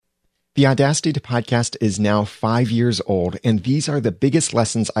The Audacity to Podcast is now 5 years old, and these are the biggest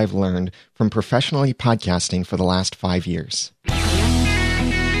lessons I've learned from professionally podcasting for the last 5 years.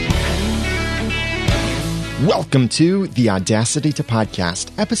 Welcome to the Audacity to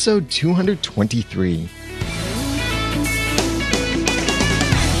Podcast, episode 223.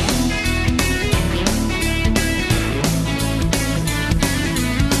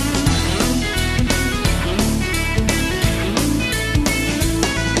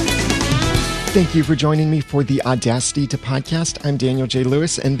 Thank you for joining me for the Audacity to Podcast. I'm Daniel J.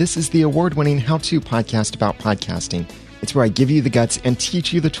 Lewis, and this is the award-winning how-to podcast about podcasting. It's where I give you the guts and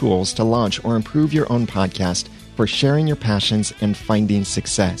teach you the tools to launch or improve your own podcast for sharing your passions and finding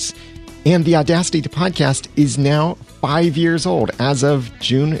success. And the Audacity to Podcast is now 5 years old as of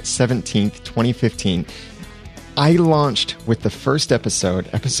June 17th, 2015. I launched with the first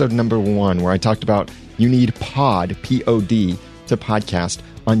episode number 1, where I talked about you need pod, P-O-D, to podcast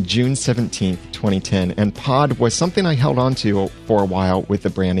on June 17th, 2010. And pod was something I held on to for a while with the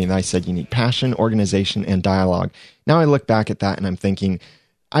branding. I said you need passion, organization, and dialogue. Now I look back at that and I'm thinking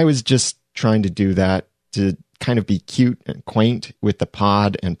I was just trying to do that to kind of be cute and quaint with the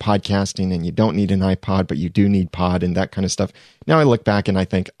pod and podcasting, and you don't need an iPod, but you do need pod and that kind of stuff. Now I look back and I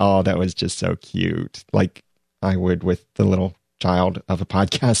think, oh, that was just so cute, like I would with the little child of a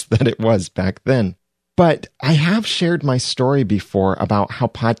podcast that it was back then. But I have shared my story before about how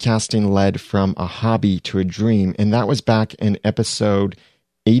podcasting led from a hobby to a dream, and that was back in episode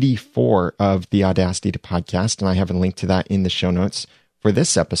 84 of the Audacity to Podcast, and I have a link to that in the show notes for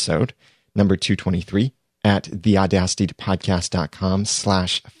this episode, number 223, at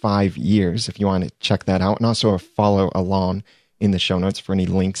theaudacitytopodcast.com/5 years, if you want to check that out, and also follow along in the show notes for any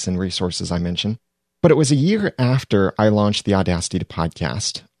links and resources I mention. But it was a year after I launched the Audacity to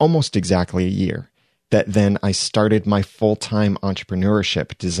Podcast, almost exactly a year, that then I started my full-time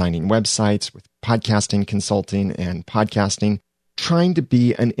entrepreneurship, designing websites with podcasting consulting and podcasting, trying to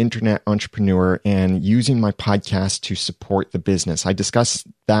be an internet entrepreneur and using my podcast to support the business. I discuss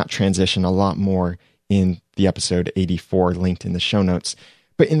that transition a lot more in the episode 84 linked in the show notes.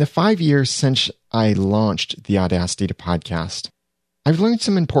 But in the 5 years since I launched the Audacity to Podcast, I've learned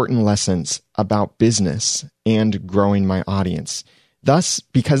some important lessons about business and growing my audience. Thus,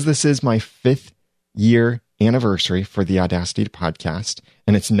 because this is my 5th year anniversary for the Audacity to Podcast,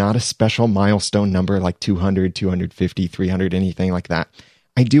 and it's not a special milestone number like 200, 250, 300, anything like that.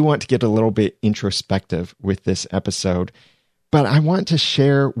 I do want to get a little bit introspective with this episode, but I want to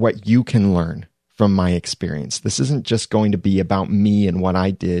share what you can learn from my experience. This isn't just going to be about me and what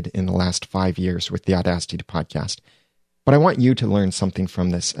I did in the last 5 years with the Audacity to Podcast, but I want you to learn something from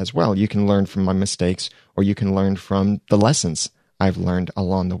this as well. You can learn from my mistakes, or you can learn from the lessons I've learned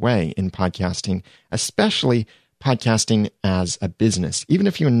along the way in podcasting, especially podcasting as a business. Even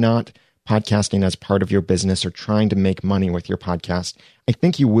if you're not podcasting as part of your business or trying to make money with your podcast, I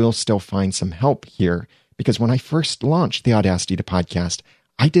think you will still find some help here, because when I first launched the Audacity to Podcast,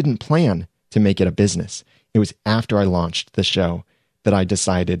 I didn't plan to make it a business. It was after I launched the show that I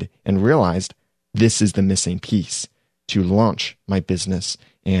decided and realized this is the missing piece to launch my business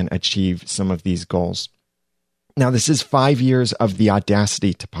and achieve some of these goals. Now, this is 5 years of the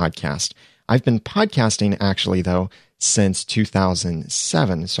Audacity to Podcast. I've been podcasting, actually, though, since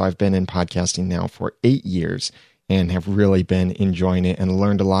 2007. So I've been in podcasting now for 8 years and have really been enjoying it and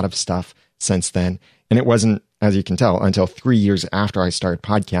learned a lot of stuff since then. And it wasn't, as you can tell, until 3 years after I started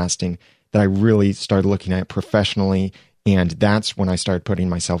podcasting that I really started looking at it professionally. And that's when I started putting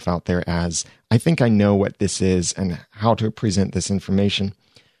myself out there as, I think I know what this is and how to present this information.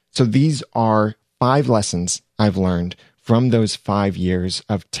 So these are 5 lessons I've learned from those 5 years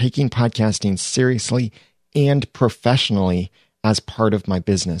of taking podcasting seriously and professionally as part of my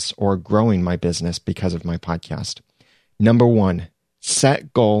business, or growing my business because of my podcast. Number 1,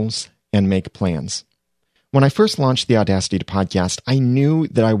 set goals and make plans. When I first launched the Audacity to Podcast, I knew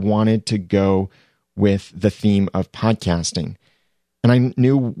that I wanted to go with the theme of podcasting, and I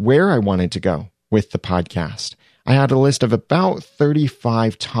knew where I wanted to go with the podcast. I had a list of about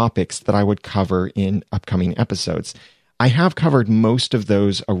 35 topics that I would cover in upcoming episodes. I have covered most of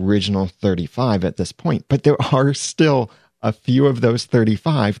those original 35 at this point, but there are still a few of those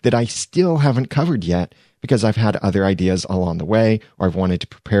 35 that I still haven't covered yet, because I've had other ideas along the way, or I've wanted to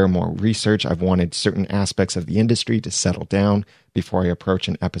prepare more research. I've wanted certain aspects of the industry to settle down before I approach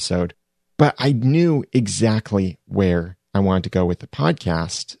an episode. But I knew exactly where I wanted to go with the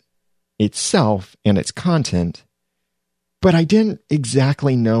podcast itself and its content, but I didn't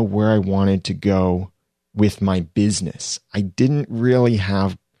exactly know where I wanted to go with my business. I didn't really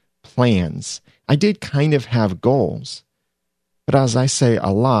have plans. I did kind of have goals, But as I say a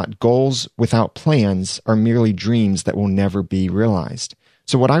lot, goals without plans are merely dreams that will never be realized.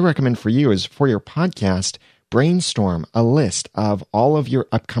 So what I recommend for you is for your podcast, brainstorm a list of all of your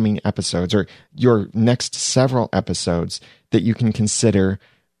upcoming episodes or your next several episodes that you can consider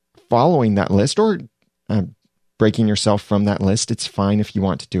following that list or breaking yourself from that list. It's fine if you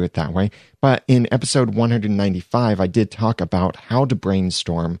want to do it that way. But in episode 195, I did talk about how to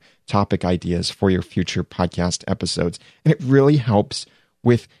brainstorm topic ideas for your future podcast episodes. And it really helps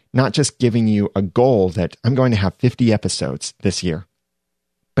with not just giving you a goal that I'm going to have 50 episodes this year,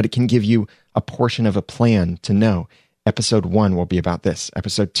 but it can give you a portion of a plan to know episode 1 will be about this.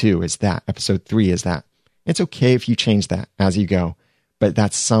 Episode 2 is that. Episode 3 is that. It's okay if you change that as you go, but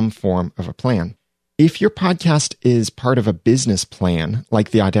that's some form of a plan. If your podcast is part of a business plan,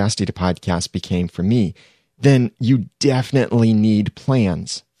 like the Audacity to Podcast became for me, then you definitely need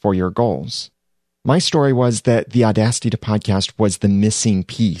plans for your goals. My story was that the Audacity to Podcast was the missing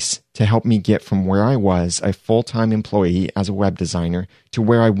piece to help me get from where I was a full-time employee as a web designer to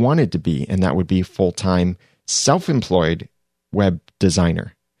where I wanted to be, and that would be full-time self-employed web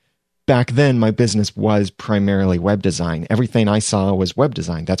designer. Back then, my business was primarily web design. Everything I saw was web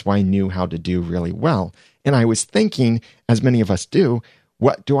design. That's why I knew how to do really well. And I was thinking, as many of us do,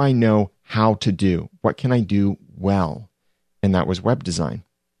 what do I know how to do? What can I do well? And that was web design.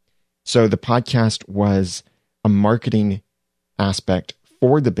 So the podcast was a marketing aspect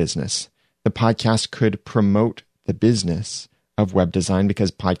for the business. The podcast could promote the business of web design because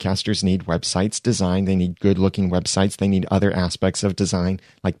podcasters need websites designed. They need good looking websites. They need other aspects of design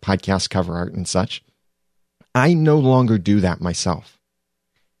like podcast cover art and such. I no longer do that myself.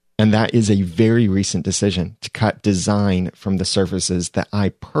 And that is a very recent decision to cut design from the services that I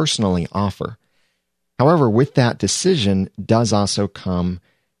personally offer. However, with that decision does also come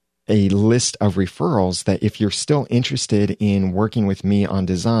a list of referrals that if you're still interested in working with me on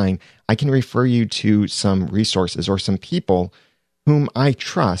design, I can refer you to some resources or some people whom I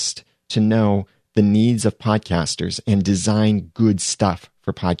trust to know the needs of podcasters and design good stuff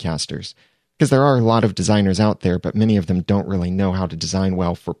for podcasters. Because there are a lot of designers out there, but many of them don't really know how to design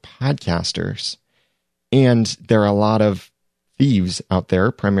well for podcasters. And there are a lot of thieves out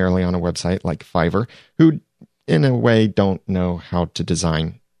there, primarily on a website like Fiverr, who in a way don't know how to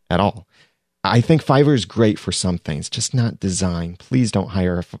design at all. I think Fiverr is great for some things, just not design. Please don't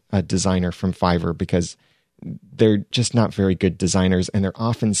hire a designer from Fiverr because they're just not very good designers, and they're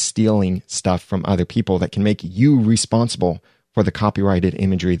often stealing stuff from other people that can make you responsible for the copyrighted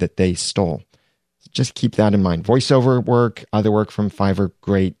imagery that they stole. Just keep that in mind. Voiceover work, other work from Fiverr,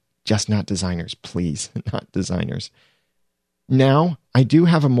 great. Just not designers, please. Not designers. Now, I do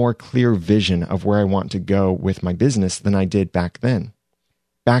have a more clear vision of where I want to go with my business than I did back then.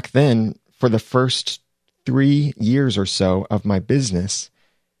 Back then, for the first 3 years or so of my business,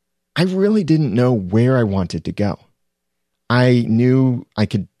 I really didn't know where I wanted to go. I knew I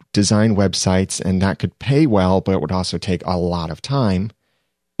could design websites and that could pay well, but it would also take a lot of time.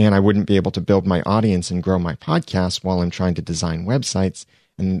 And I wouldn't be able to build my audience and grow my podcast while I'm trying to design websites.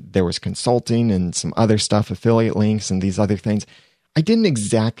 And there was consulting and some other stuff, affiliate links and these other things. I didn't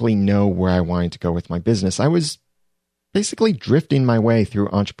exactly know where I wanted to go with my business. I was basically drifting my way through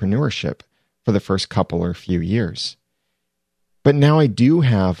entrepreneurship for the first couple or few years. But now I do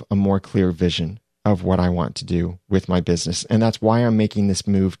have a more clear vision of what I want to do with my business. And that's why I'm making this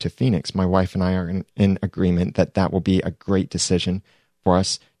move to Phoenix. My wife and I are in agreement that that will be a great decision for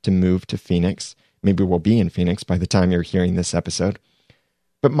us to move to Phoenix. Maybe we'll be in Phoenix by the time you're hearing this episode.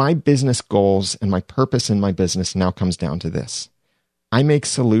 But my business goals and my purpose in my business now comes down to this. I make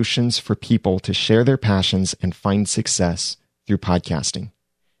solutions for people to share their passions and find success through podcasting.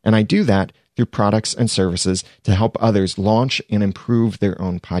 And I do that through products and services to help others launch and improve their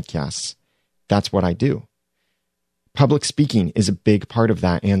own podcasts. That's what I do. Public speaking is a big part of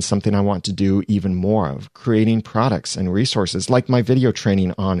that and something I want to do even more of. Creating products and resources like my video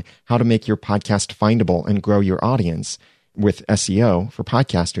training on how to make your podcast findable and grow your audience with SEO for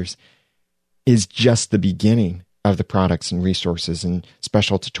podcasters is just the beginning of the products and resources and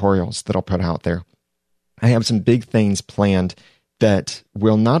special tutorials that I'll put out there. I have some big things planned that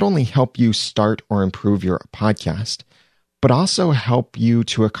will not only help you start or improve your podcast, but also help you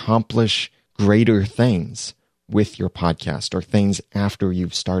to accomplish greater things with your podcast or things after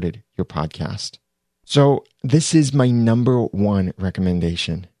you've started your podcast. So this is my number one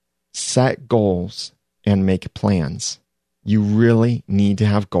recommendation. Set goals and make plans. You really need to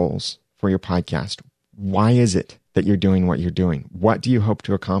have goals for your podcast. Why is it that you're doing what you're doing? What do you hope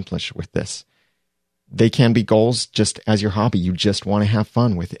to accomplish with this? They can be goals just as your hobby. You just want to have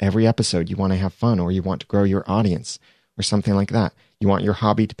fun with every episode. You want to have fun or you want to grow your audience. or something like that. You want your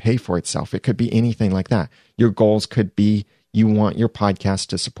hobby to pay for itself. It could be anything like that. Your goals could be you want your podcast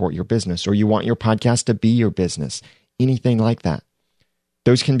to support your business, or you want your podcast to be your business, anything like that.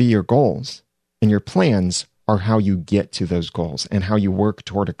 Those can be your goals, and your plans are how you get to those goals and how you work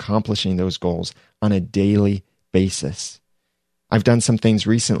toward accomplishing those goals on a daily basis. I've done some things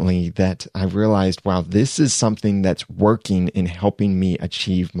recently that I've realized, wow, this is something that's working in helping me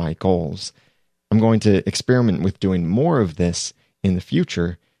achieve my goals. I'm going to experiment with doing more of this in the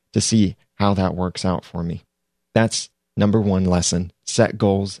future to see how that works out for me. That's number one lesson: set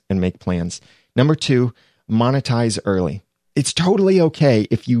goals and make plans. Number two, monetize early. It's totally okay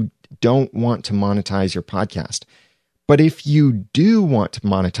if you don't want to monetize your podcast. But if you do want to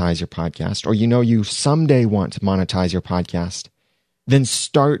monetize your podcast, or you someday want to monetize your podcast, then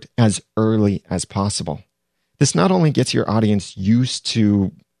start as early as possible. This not only gets your audience used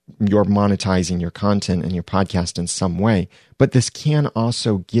to your monetizing your content and your podcast in some way, but this can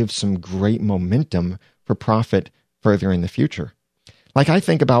also give some great momentum for profit further in the future. Like, I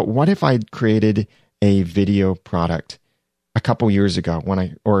think about, what if I'd created a video product a couple years ago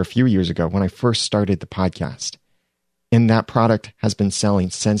or a few years ago when I first started the podcast, and that product has been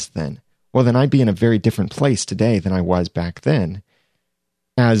selling since then? Well, then I'd be in a very different place today than I was back then.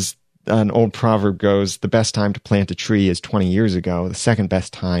 As an old proverb goes, the best time to plant a tree is 20 years ago. The second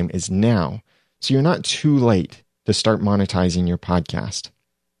best time is now. So you're not too late to start monetizing your podcast.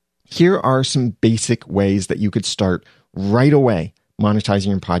 Here are some basic ways that you could start right away monetizing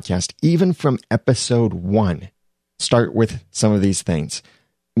your podcast, even from episode 1. Start with some of these things.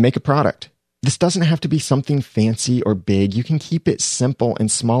 Make a product. This doesn't have to be something fancy or big. You can keep it simple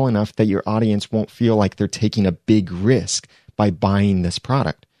and small enough that your audience won't feel like they're taking a big risk by buying this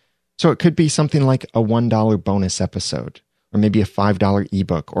product. So it could be something like a $1 bonus episode, or maybe a $5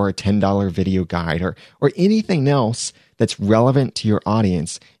 ebook, or a $10 video guide, or anything else that's relevant to your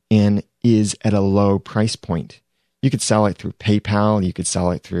audience and is at a low price point. You could sell it through PayPal. You could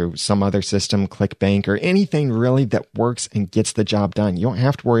sell it through some other system, ClickBank, or anything really that works and gets the job done. You don't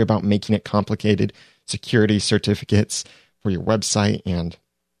have to worry about making it complicated. Security certificates for your website and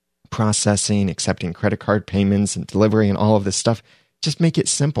processing, accepting credit card payments and delivery and all of this stuff. Just make it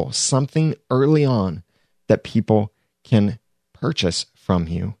simple. Something early on that people can purchase from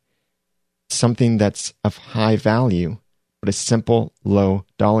you. Something that's of high value, but a simple, low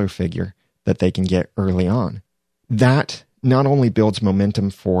dollar figure that they can get early on. That not only builds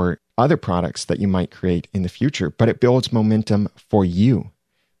momentum for other products that you might create in the future, but it builds momentum for you.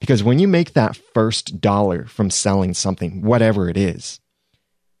 Because when you make that first dollar from selling something, whatever it is,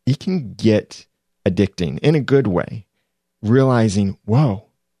 it can get addicting in a good way. Realizing, whoa,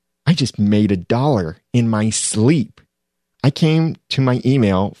 I just made $1 in my sleep. I came to my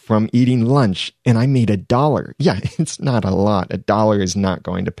email from eating lunch and I made $1. Yeah, it's not a lot. $1 is not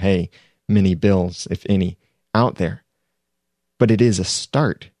going to pay many bills, if any, out there. But it is a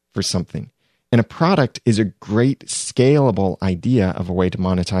start for something. And a product is a great scalable idea of a way to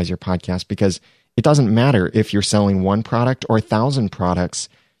monetize your podcast, because it doesn't matter if you're selling one product or 1,000 products,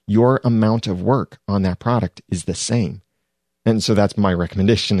 your amount of work on that product is the same. And so that's my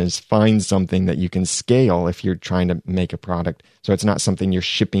recommendation, is find something that you can scale if you're trying to make a product. So it's not something you're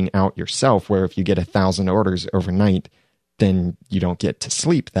shipping out yourself, where if you get 1,000 orders overnight, then you don't get to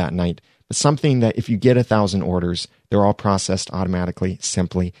sleep that night. But something that if you get 1,000 orders, they're all processed automatically,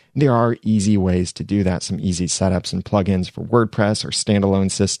 simply. There are easy ways to do that, some easy setups and plugins for WordPress or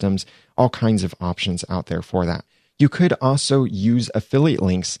standalone systems, all kinds of options out there for that. You could also use affiliate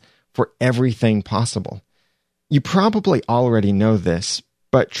links for everything possible. You probably already know this,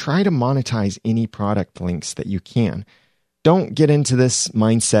 but try to monetize any product links that you can. Don't get into this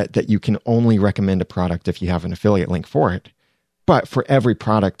mindset that you can only recommend a product if you have an affiliate link for it. But for every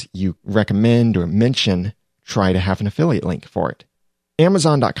product you recommend or mention, try to have an affiliate link for it.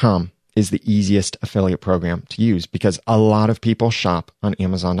 Amazon.com is the easiest affiliate program to use because a lot of people shop on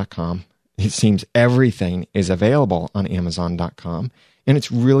Amazon.com. It seems everything is available on Amazon.com. And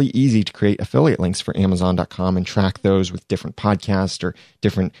it's really easy to create affiliate links for Amazon.com and track those with different podcasts or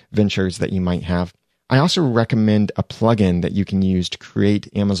different ventures that you might have. I also recommend a plugin that you can use to create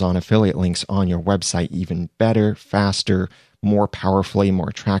Amazon affiliate links on your website even better, faster, more powerfully, more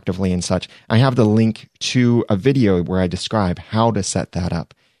attractively and such. I have the link to a video where I describe how to set that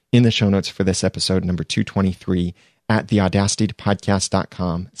up in the show notes for this episode number 223 at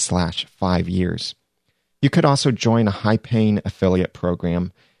theaudacitypodcast.com/5 years. You could also join a high-paying affiliate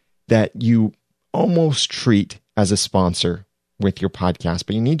program that you almost treat as a sponsor with your podcast,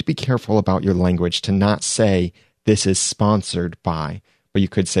 but you need to be careful about your language to not say this is sponsored by, but you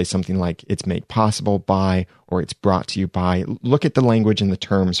could say something like it's made possible by, or it's brought to you by. Look at the language and the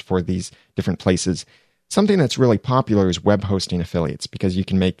terms for these different places. Something that's really popular is web hosting affiliates, because you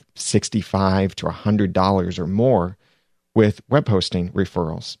can make $65 to $100 or more with web hosting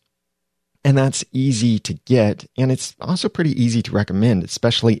referrals. And that's easy to get, and it's also pretty easy to recommend,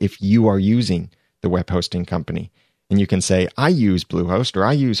 especially if you are using the web hosting company. And you can say, I use Bluehost, or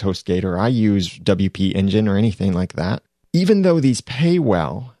I use HostGator, or I use WP Engine, or anything like that. Even though these pay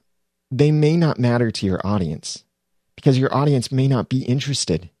well, they may not matter to your audience, because your audience may not be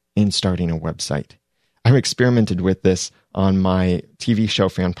interested in starting a website. I've experimented with this on my TV show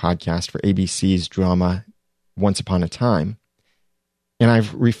fan podcast for ABC's drama Once Upon a Time. And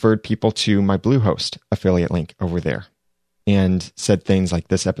I've referred people to my Bluehost affiliate link over there and said things like,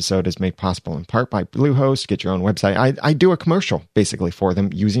 this episode is made possible in part by Bluehost. Get your own website. I do a commercial basically for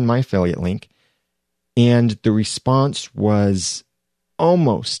them using my affiliate link. And the response was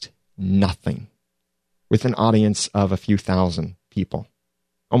almost nothing, with an audience of a few thousand people.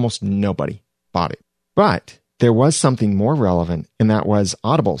 Almost nobody bought it. But there was something more relevant, and that was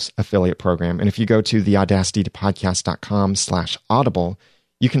Audible's affiliate program. And if you go to theaudacitypodcast.com/audible,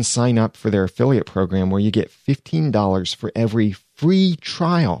 you can sign up for their affiliate program where you get $15 for every free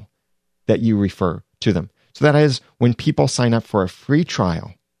trial that you refer to them. So that is, when people sign up for a free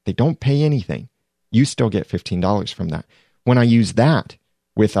trial, they don't pay anything. You still get $15 from that. When I use that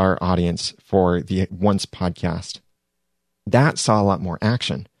with our audience for the Once podcast, that saw a lot more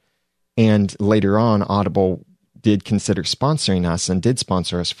action. And later on, Audible did consider sponsoring us and did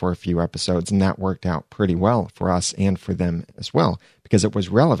sponsor us for a few episodes. And that worked out pretty well for us and for them as well, because it was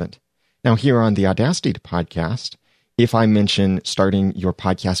relevant. Now, here on the Audacity podcast, if I mention starting your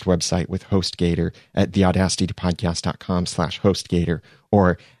podcast website with HostGator at theaudacitypodcast.com/HostGator,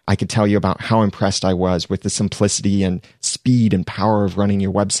 or I could tell you about how impressed I was with the simplicity and speed and power of running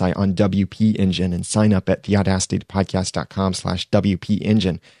your website on WP Engine, and sign up at theaudacitypodcast.com/WP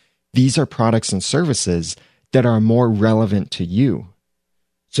Engine. These are products and services that are more relevant to you.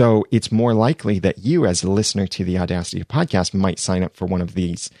 So it's more likely that you, as a listener to the Audacity podcast, might sign up for one of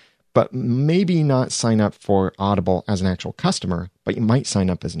these, but maybe not sign up for Audible as an actual customer, but you might sign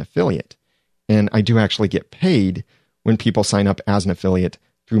up as an affiliate. And I do actually get paid when people sign up as an affiliate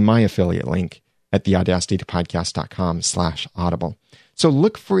through my affiliate link at theaudacitypodcast.com/audible. So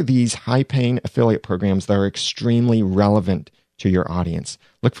look for these high-paying affiliate programs that are extremely relevant to your audience.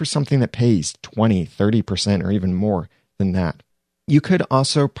 Look for something that pays 20, 30%, or even more than that. You could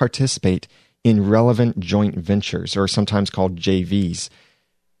also participate in relevant joint ventures, or sometimes called JVs.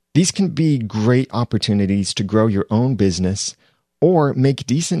 These can be great opportunities to grow your own business or make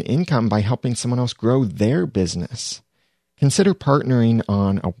decent income by helping someone else grow their business. Consider partnering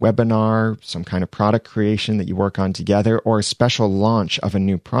on a webinar, some kind of product creation that you work on together, or a special launch of a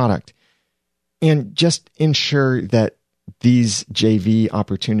new product. And just ensure that these JV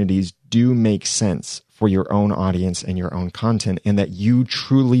opportunities do make sense for your own audience and your own content, and that you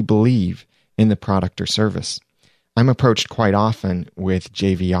truly believe in the product or service. I'm approached quite often with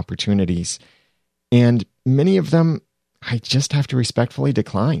JV opportunities, and many of them I just have to respectfully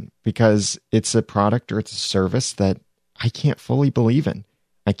decline, because it's a product or it's a service that I can't fully believe in.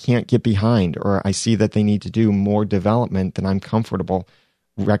 I can't get behind, or I see that they need to do more development than I'm comfortable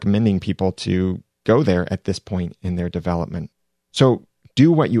recommending people to go there at this point in their development. So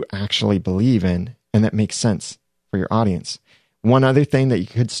do what you actually believe in, and that makes sense for your audience. One other thing that you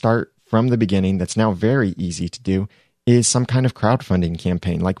could start from the beginning that's now very easy to do is some kind of crowdfunding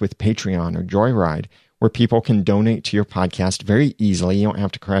campaign, like with Patreon or Joyride, where people can donate to your podcast very easily. You don't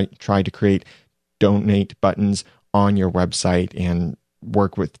have to try to create donate buttons on your website and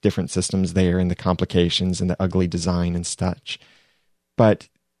work with different systems there and the complications and the ugly design and such. But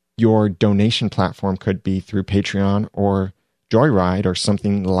your donation platform could be through Patreon or Joyride or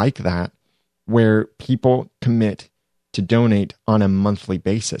something like that, where people commit to donate on a monthly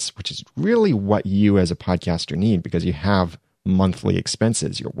basis, which is really what you as a podcaster need, because you have monthly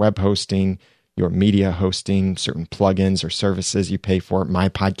expenses, your web hosting, your media hosting, certain plugins or services you pay for,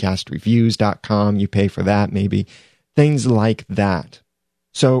 mypodcastreviews.com, you pay for that maybe, things like that.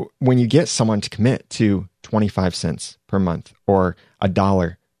 So when you get someone to commit to 25 cents per month or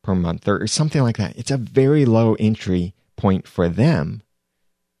 $1 per month or something like that, it's a very low entry point for them,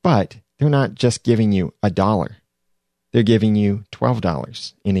 but they're not just giving you $1. They're giving you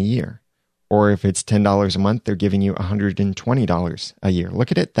 $12 in a year. Or if it's $10 a month, they're giving you $120 a year.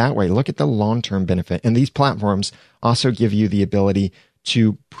 Look at it that way. Look at the long-term benefit. And these platforms also give you the ability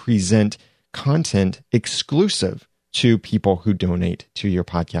to present content exclusive to people who donate to your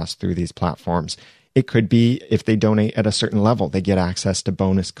podcast through these platforms. It could be if they donate at a certain level, they get access to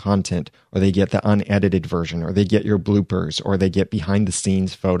bonus content, or they get the unedited version, or they get your bloopers, or they get behind the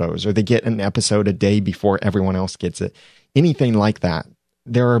scenes photos, or they get an episode a day before everyone else gets it. Anything like that.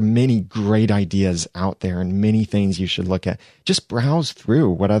 There are many great ideas out there and many things you should look at. Just browse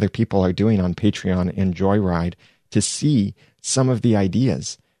through what other people are doing on Patreon and Joyride to see some of the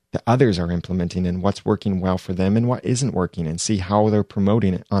ideas that others are implementing and what's working well for them and what isn't working, and see how they're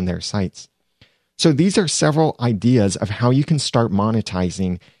promoting it on their sites. So these are several ideas of how you can start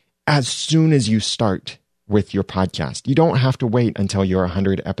monetizing as soon as you start with your podcast. You don't have to wait until you're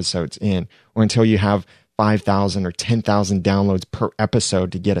 100 episodes in, or until you have 5,000 or 10,000 downloads per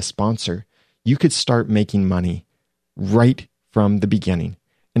episode to get a sponsor. You could start making money right from the beginning.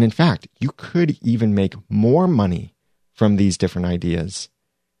 And in fact, you could even make more money from these different ideas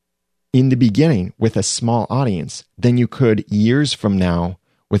in the beginning with a small audience than you could years from now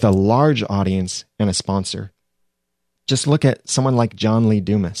with a large audience and a sponsor. Just look at someone like John Lee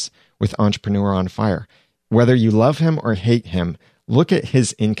Dumas with Entrepreneur on Fire. Whether you love him or hate him, look at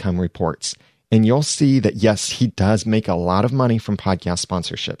his income reports, and you'll see that, yes, he does make a lot of money from podcast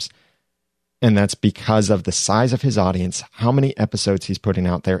sponsorships. And that's because of the size of his audience, how many episodes he's putting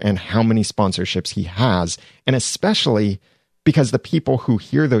out there, and how many sponsorships he has. And especially because the people who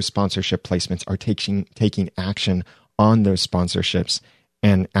hear those sponsorship placements are taking action on those sponsorships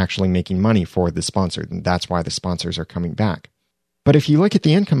and actually making money for the sponsor. And that's why the sponsors are coming back. But if you look at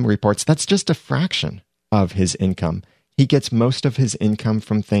the income reports, that's just a fraction of his income. He gets most of his income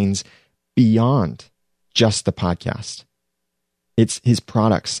from things beyond just the podcast. It's his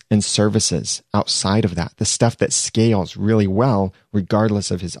products and services outside of that, the stuff that scales really well regardless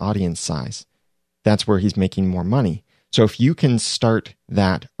of his audience size. That's where he's making more money. So if you can start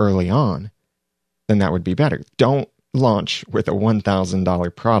that early on, then that would be better. Don't launch with a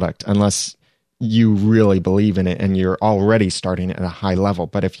 $1,000 product unless you really believe in it and you're already starting at a high level.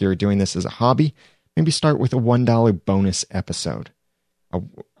 But if you're doing this as a hobby, maybe start with a $1 bonus episode,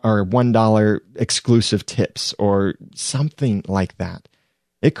 or $1 exclusive tips, or something like that.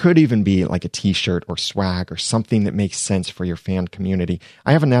 It could even be like a t-shirt or swag or something that makes sense for your fan community.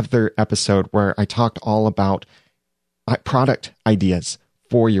 I have another episode where I talked all about product ideas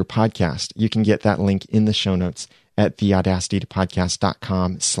for your podcast. You can get that link in the show notes at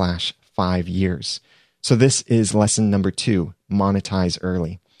theaudacitytopodcast.com/5years. So this is lesson number 2, monetize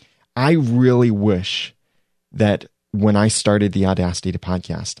early. I really wish that when I started the Audacity to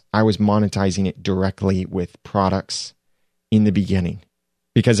Podcast, I was monetizing it directly with products in the beginning.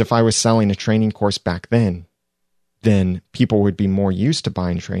 Because if I was selling a training course back then people would be more used to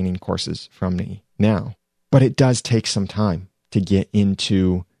buying training courses from me now. But it does take some time to get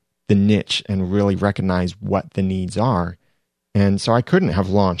into the niche and really recognize what the needs are. And so I couldn't have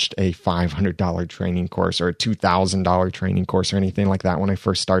launched a $500 training course or a $2,000 training course or anything like that when I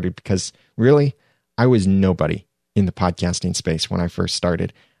first started, because really, I was nobody in the podcasting space when I first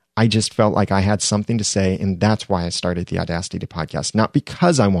started. I just felt like I had something to say, and that's why I started the Audacity to Podcast. Not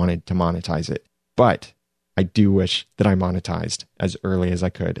because I wanted to monetize it, but I do wish that I monetized as early as I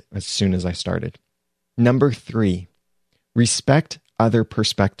could, as soon as I started. Number 3, respect other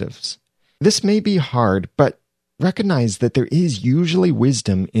perspectives. This may be hard, but recognize that there is usually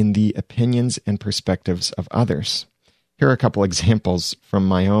wisdom in the opinions and perspectives of others. Here are a couple examples from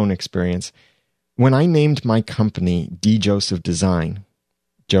my own experience. When I named my company D. Joseph Design,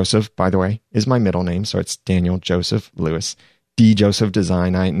 Joseph, by the way, is my middle name, so it's Daniel Joseph Lewis. D. Joseph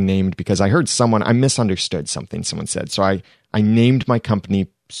Design I named because I heard I misunderstood something someone said. So I named my company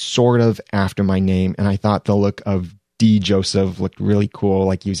sort of after my name, and I thought the look of D. Joseph looked really cool,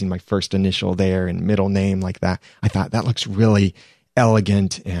 like using my first initial there and middle name like that. I thought that looks really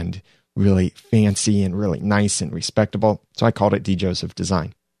elegant and really fancy and really nice and respectable. So I called it D. Joseph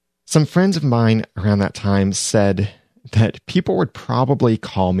Design. Some friends of mine around that time said that people would probably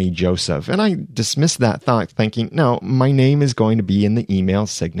call me Joseph. And I dismissed that thought thinking, no, my name is going to be in the email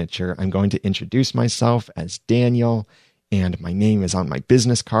signature. I'm going to introduce myself as Daniel, and my name is on my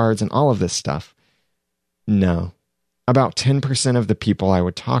business cards and all of this stuff. No. About 10% of the people I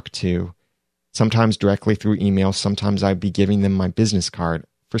would talk to, sometimes directly through email, sometimes I'd be giving them my business card.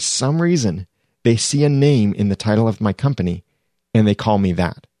 For some reason, they see a name in the title of my company and they call me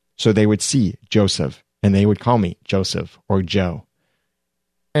that. So they would see Joseph and they would call me Joseph or Joe.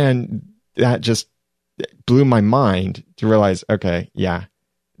 And that just blew my mind to realize, okay, yeah,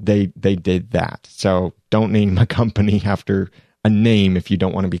 they did that. So don't name a company after a name if you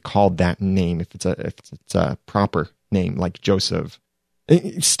don't want to be called that name, if it's a proper name like Joseph.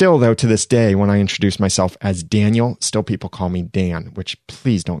 Still, though, to this day, when I introduce myself as Daniel, still people call me Dan, which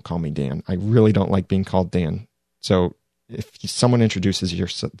please don't call me Dan. I really don't like being called Dan. So if someone introduces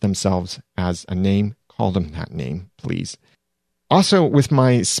themselves as a name, call them that name, please. Also, with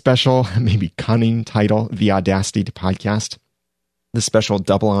my special, maybe cunning title, The Audacity to Podcast, the special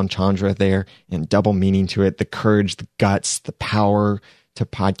double entendre there and double meaning to it, the courage, the guts, the power to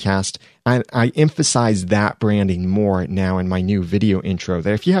podcast. I emphasize that branding more now in my new video intro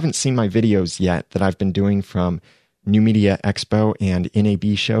there. If you haven't seen my videos yet that I've been doing from New Media Expo and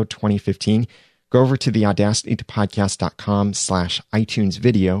NAB Show 2015, go over to the audacitytopodcast.com/iTunes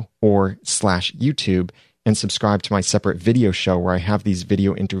video or /YouTube and subscribe to my separate video show where I have these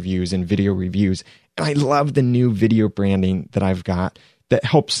video interviews and video reviews. And I love the new video branding that I've got that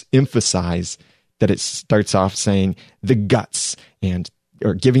helps emphasize that it starts off saying the guts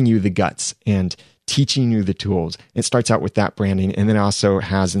or giving you the guts and teaching you the tools. It starts out with that branding, and then it also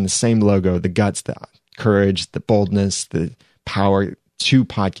has in the same logo the guts, the courage, the boldness, the power to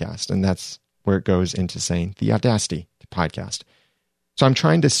podcast. And that's where it goes into saying the audacity to podcast. So I'm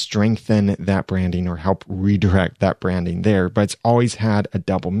trying to strengthen that branding or help redirect that branding there, but it's always had a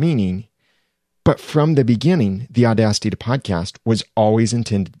double meaning. But from the beginning, the Audacity to Podcast was always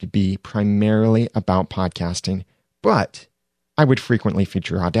intended to be primarily about podcasting, but I would frequently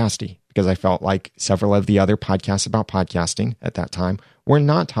feature Audacity because I felt like several of the other podcasts about podcasting at that time were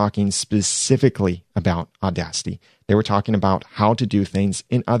not talking specifically about Audacity. They were talking about how to do things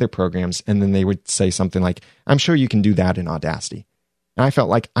in other programs, and then they would say something like, I'm sure you can do that in Audacity. And I felt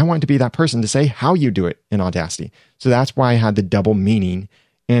like I wanted to be that person to say how you do it in Audacity. So that's why I had the double meaning.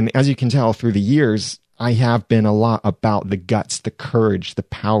 And as you can tell through the years, I have been a lot about the guts, the courage, the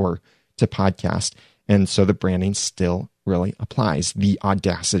power to podcast. And so the branding still really applies, the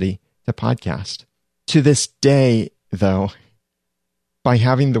audacity to podcast. To this day, though, by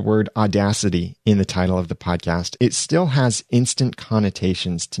having the word audacity in the title of the podcast, it still has instant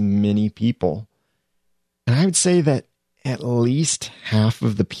connotations to many people. And I would say that at least half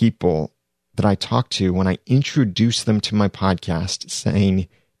of the people that I talk to when I introduce them to my podcast saying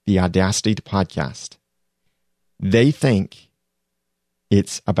the Audacity to Podcast, they think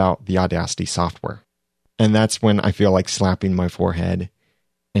it's about the Audacity software. And that's when I feel like slapping my forehead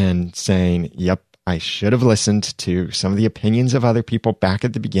and saying, yep, I should have listened to some of the opinions of other people back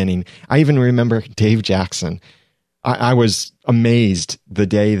at the beginning. I even remember Dave Jackson. I was amazed the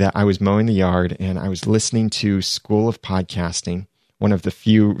day that I was mowing the yard and I was listening to School of Podcasting, one of the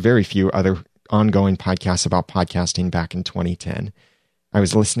very few other ongoing podcasts about podcasting back in 2010. I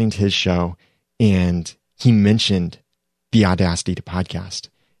was listening to his show and he mentioned the Audacity to Podcast.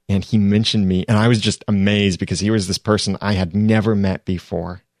 And he mentioned me, and I was just amazed because he was this person I had never met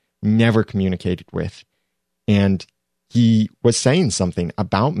before, never communicated with. And he was saying something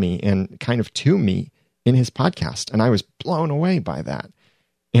about me and kind of to me in his podcast. And I was blown away by that.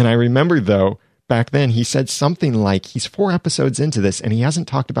 And I remember, though, back then he said something like, he's 4 episodes into this and he hasn't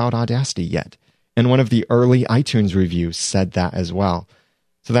talked about Audacity yet. And one of the early iTunes reviews said that as well.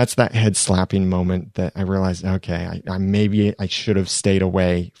 So that's that head slapping moment that I realized, okay, maybe I should have stayed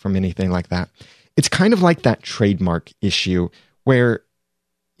away from anything like that. It's kind of like that trademark issue where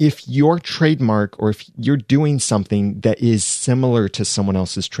if your trademark or if you're doing something that is similar to someone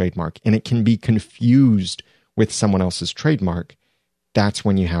else's trademark and it can be confused with someone else's trademark, that's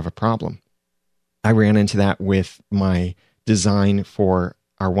when you have a problem. I ran into that with my design for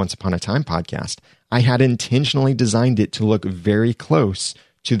our Once Upon a Time podcast. I had intentionally designed it to look very close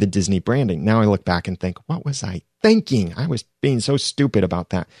to the Disney branding. Now I look back and think, what was I thinking? I was being so stupid about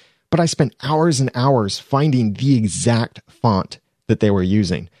that. But I spent hours and hours finding the exact font that they were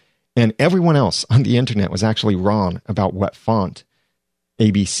using. And everyone else on the internet was actually wrong about what font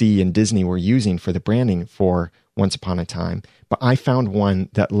ABC and Disney were using for the branding for Once Upon a Time. But I found one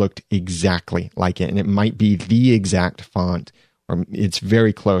that looked exactly like it. And it might be the exact font, or it's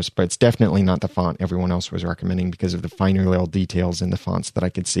very close, but it's definitely not the font everyone else was recommending because of the finer little details in the fonts that I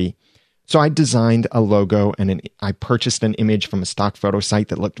could see. So I designed a logo and I purchased an image from a stock photo site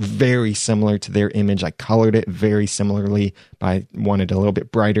that looked very similar to their image. I colored it very similarly, but I wanted a little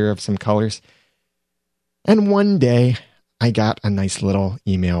bit brighter of some colors. And one day I got a nice little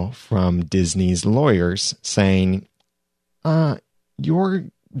email from Disney's lawyers saying, your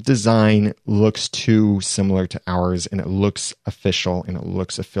design looks too similar to ours and it looks official and it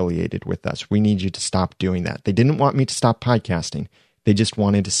looks affiliated with us. We need you to stop doing that. They didn't want me to stop podcasting. They just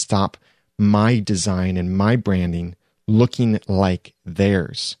wanted to stop my design and my branding looking like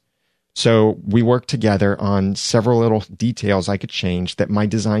theirs. So we worked together on several little details I could change that my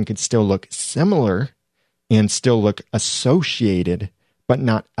design could still look similar and still look associated, but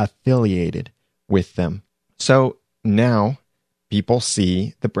not affiliated with them. So now people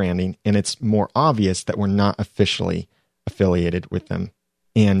see the branding and it's more obvious that we're not officially affiliated with them.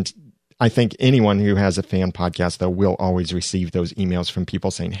 And I think anyone who has a fan podcast, though, will always receive those emails from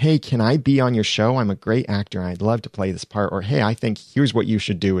people saying, hey, can I be on your show? I'm a great actor. I'd love to play this part. Or, hey, I think here's what you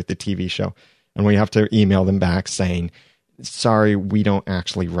should do with the TV show. And we have to email them back saying, sorry, we don't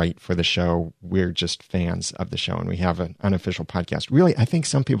actually write for the show. We're just fans of the show and we have an unofficial podcast. Really, I think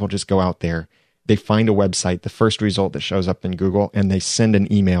some people just go out there, they find a website, the first result that shows up in Google, and they send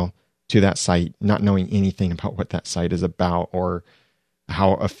an email to that site, not knowing anything about what that site is about or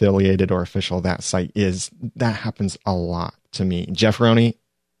how affiliated or official that site is. That happens a lot to me. Jeff Roney,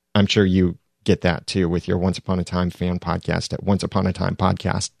 I'm sure you get that too with your Once Upon a Time fan podcast at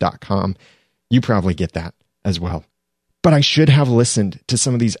onceuponatimepodcast.com. You probably get that as well. But I should have listened to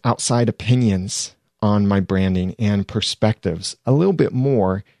some of these outside opinions on my branding and perspectives a little bit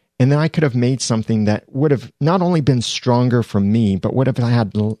more, and then I could have made something that would have not only been stronger for me, but would have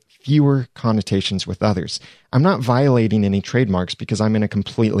had fewer connotations with others. I'm not violating any trademarks because I'm in a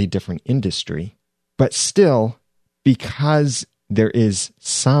completely different industry, but still, because there is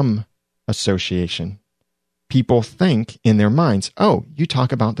some association, people think in their minds, oh, you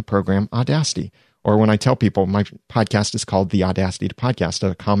talk about the program Audacity. Or when I tell people my podcast is called the Audacity to Podcast,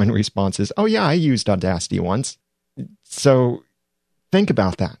 a common response is, oh yeah, I used Audacity once. So think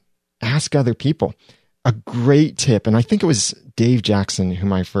about that. Ask other people. A great tip, and I think it was Dave Jackson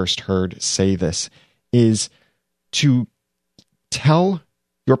whom I first heard say this, is to tell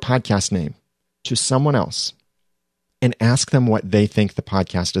your podcast name to someone else and ask them what they think the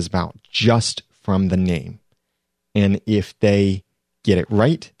podcast is about just from the name. And if they get it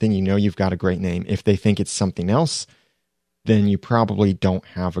right, then you know you've got a great name. If they think it's something else, then you probably don't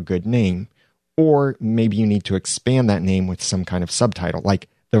have a good name. Or maybe you need to expand that name with some kind of subtitle, like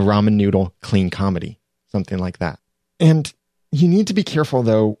the Ramen Noodle Clean Comedy. Something like that. And you need to be careful,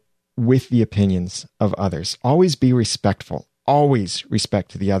 though, with the opinions of others. Always be respectful. Always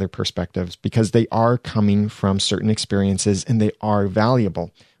respect the other perspectives because they are coming from certain experiences and they are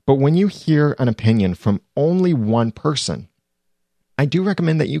valuable. But when you hear an opinion from only one person, I do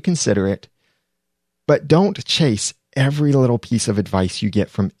recommend that you consider it, but don't chase every little piece of advice you get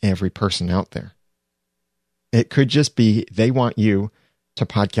from every person out there. It could just be they want you to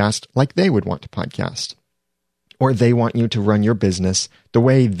podcast like they would want to podcast. Or they want you to run your business the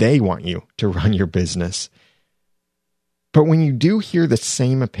way they want you to run your business. But when you do hear the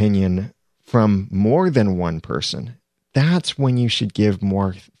same opinion from more than one person, that's when you should give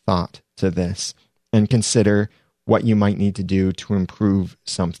more thought to this and consider what you might need to do to improve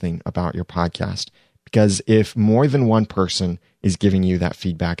something about your podcast. Because if more than one person is giving you that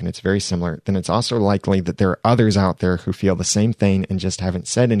feedback and it's very similar, then it's also likely that there are others out there who feel the same thing and just haven't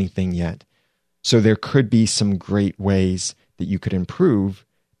said anything yet. So there could be some great ways that you could improve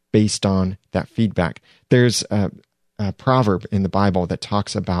based on that feedback. There's a proverb in the Bible that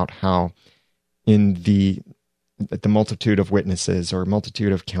talks about how in the multitude of witnesses or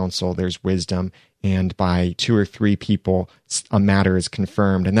multitude of counsel, there's wisdom, and by 2 or 3 people, a matter is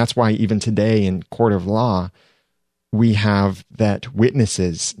confirmed. And that's why even today in court of law, we have that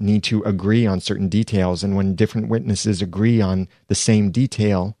witnesses need to agree on certain details. And when different witnesses agree on the same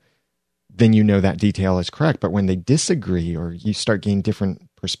detail, then you know that detail is correct. But when they disagree or you start getting different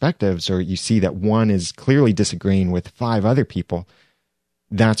perspectives or you see that one is clearly disagreeing with 5 other people,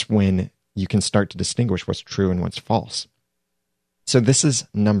 that's when you can start to distinguish what's true and what's false. So this is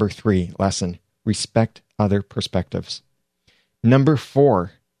number 3 lesson. Respect other perspectives. Number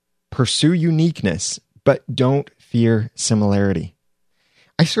 4, pursue uniqueness, but don't fear similarity.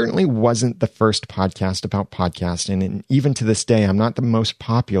 I certainly wasn't the first podcast about podcasting, and even to this day, I'm not the most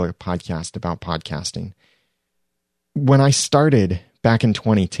popular podcast about podcasting. When I started back in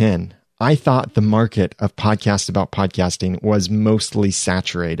 2010, I thought the market of podcasts about podcasting was mostly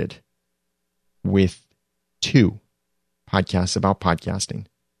saturated with 2 podcasts about podcasting.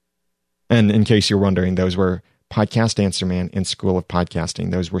 And in case you're wondering, those were Podcast Answer Man and School of Podcasting.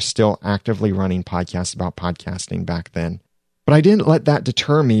 Those were still actively running podcasts about podcasting back then. But I didn't let that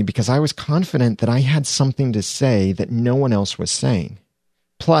deter me because I was confident that I had something to say that no one else was saying.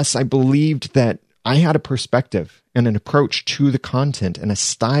 Plus, I believed that I had a perspective and an approach to the content and a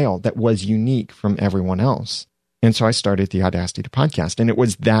style that was unique from everyone else. And so I started the Audacity to Podcast. And it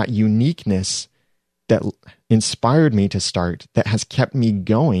was that uniqueness that inspired me to start that has kept me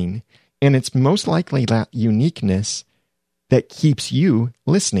going. And it's most likely that uniqueness that keeps you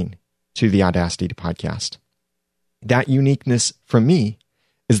listening to the Audacity to Podcast. That uniqueness for me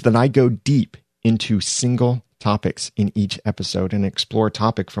is that I go deep into single topics in each episode and explore a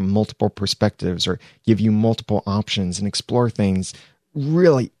topic from multiple perspectives or give you multiple options and explore things,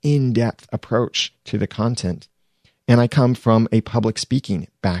 really in-depth approach to the content. And I come from a public speaking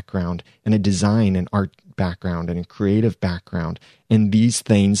background and a design and art background and a creative background. And these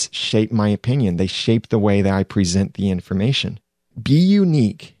things shape my opinion. They shape the way that I present the information. Be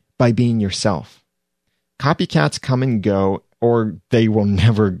unique by being yourself. Copycats come and go, or they will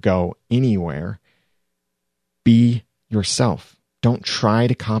never go anywhere. Be yourself. Don't try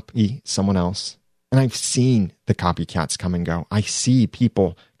to copy someone else. And I've seen the copycats come and go. I see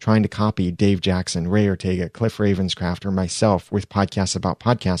people trying to copy Dave Jackson, Ray Ortega, Cliff Ravenscraft, or myself with podcasts about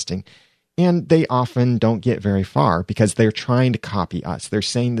podcasting. And they often don't get very far because they're trying to copy us. They're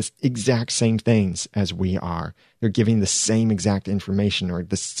saying the exact same things as we are. They're giving the same exact information or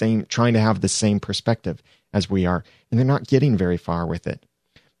trying to have the same perspective as we are. And they're not getting very far with it.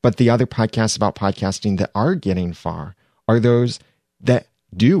 But the other podcasts about podcasting that are getting far are those that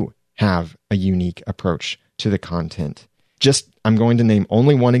do have a unique approach to the content. I'm going to name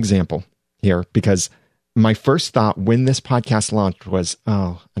only one example here because my first thought when this podcast launched was,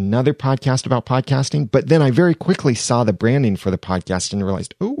 another podcast about podcasting. But then I very quickly saw the branding for the podcast and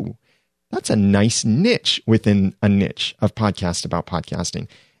realized, that's a nice niche within a niche of podcast about podcasting.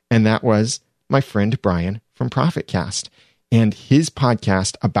 And that was my friend Brian from ProfitCast. And his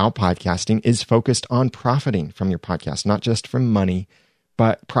podcast about podcasting is focused on profiting from your podcast, not just from money,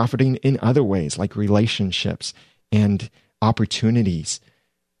 but profiting in other ways like relationships and opportunities,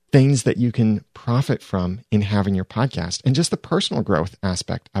 things that you can profit from in having your podcast, and just the personal growth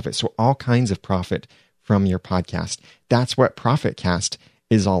aspect of it. So all kinds of profit from your podcast. That's what ProfitCast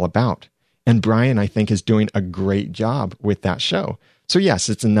is all about. And Brian, I think, is doing a great job with that show. So yes,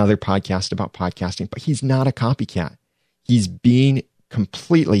 it's another podcast about podcasting, but he's not a copycat. He's being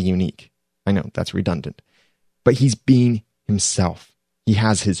completely unique. I know that's redundant, but he's being himself. He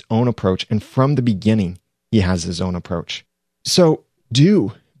has his own approach, and from the beginning, he has his own approach. So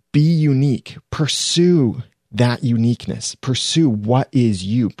do be unique. Pursue that uniqueness. Pursue what is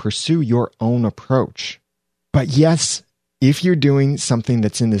you. Pursue your own approach. But yes, if you're doing something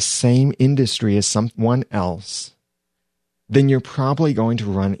that's in the same industry as someone else, then you're probably going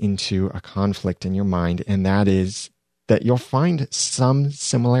to run into a conflict in your mind, and that is that you'll find some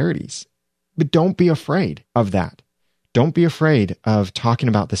similarities. But don't be afraid of that. Don't be afraid of talking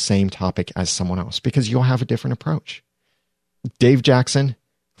about the same topic as someone else because you'll have a different approach. Dave Jackson,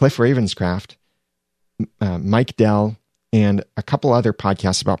 Cliff Ravenscraft, Mike Dell, and a couple other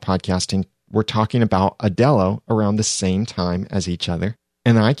podcasts about podcasting were talking about Adello around the same time as each other.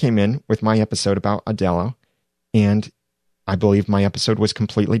 And I came in with my episode about Adello, and I believe my episode was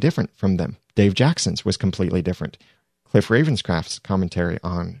completely different from them. Dave Jackson's was completely different. Cliff Ravenscraft's commentary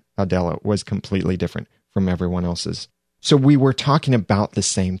on Adello was completely different from everyone else's. So we were talking about the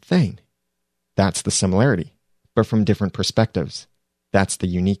same thing. That's the similarity, but from different perspectives. That's the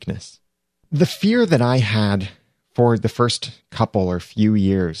uniqueness. The fear that I had for the first couple or few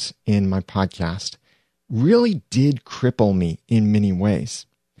years in my podcast really did cripple me in many ways.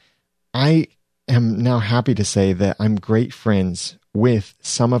 I am now happy to say that I'm great friends with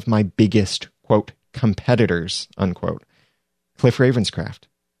some of my biggest, quote, competitors, unquote. Cliff Ravenscraft,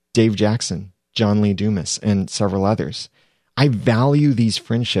 Dave Jackson, John Lee Dumas, and several others. I value these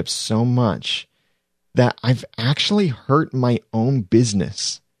friendships so much that I've actually hurt my own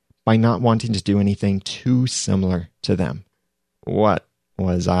business by not wanting to do anything too similar to them. What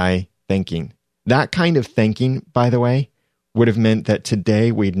was I thinking? That kind of thinking, by the way, would have meant that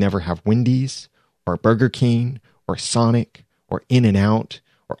today we'd never have Wendy's or Burger King or Sonic or In-N-Out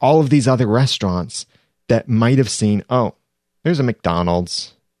or all of these other restaurants that might have seen, there's a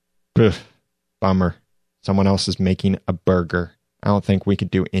McDonald's. Ugh, bummer. Someone else is making a burger. I don't think we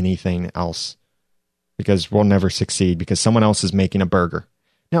could do anything else because we'll never succeed because someone else is making a burger.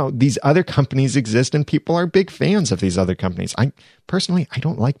 No, these other companies exist and people are big fans of these other companies. I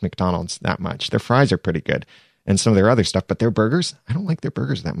don't like McDonald's that much. Their fries are pretty good and some of their other stuff, but their burgers, I don't like their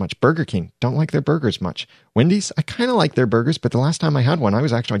burgers that much. Burger King, don't like their burgers much. Wendy's, I kind of like their burgers, but the last time I had one, I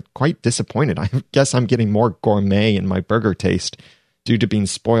was actually quite disappointed. I guess I'm getting more gourmet in my burger taste due to being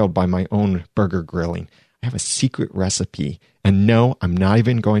spoiled by my own burger grilling. I have a secret recipe, and no, I'm not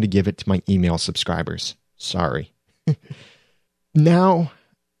even going to give it to my email subscribers. Sorry. Now,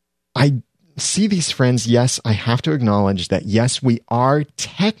 I see these friends. Yes, I have to acknowledge that, yes, we are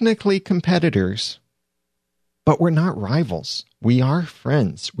technically competitors, but we're not rivals. We are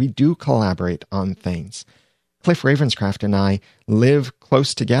friends. We do collaborate on things. Cliff Ravenscraft and I live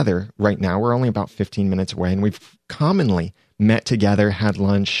close together right now. We're only about 15 minutes away, and we've commonly met together, had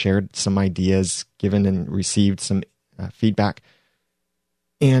lunch, shared some ideas, given and received some feedback.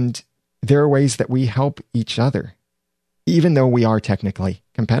 And there are ways that we help each other, even though we are technically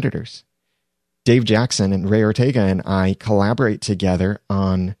competitors. Dave Jackson and Ray Ortega and I collaborate together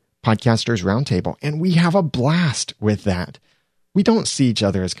on Podcasters Roundtable, and we have a blast with that. We don't see each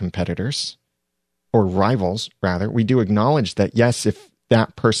other as competitors, or rivals, rather. We do acknowledge that, yes, if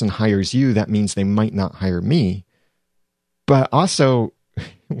that person hires you, that means they might not hire me. But also,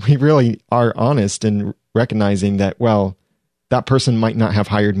 we really are honest in recognizing that, well, that person might not have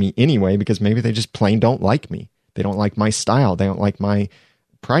hired me anyway because maybe they just plain don't like me. They don't like my style. They don't like my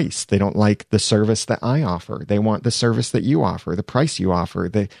price. They don't like the service that I offer. They want the service that you offer, the price you offer,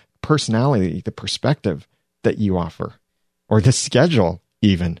 the personality, the perspective that you offer, or the schedule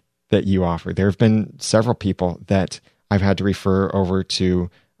even that you offer. There have been several people that I've had to refer over to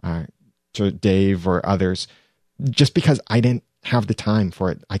Dave or others just because I didn't have the time for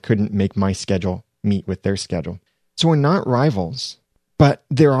it. I couldn't make my schedule meet with their schedule. So we're not rivals, but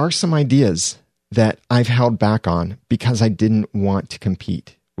there are some ideas that I've held back on because I didn't want to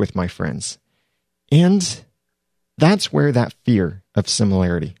compete with my friends. And that's where that fear of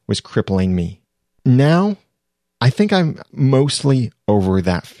similarity was crippling me. Now, I think I'm mostly over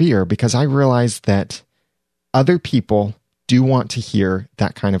that fear because I realize that other people do want to hear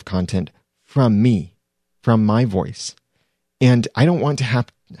that kind of content from me, from my voice. And I don't want to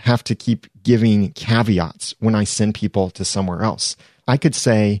have to keep giving caveats when I send people to somewhere else. I could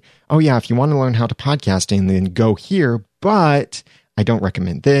say, oh yeah, if you want to learn how to podcasting, then go here, but I don't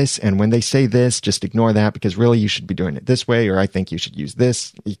recommend this. And when they say this, just ignore that because really you should be doing it this way, or I think you should use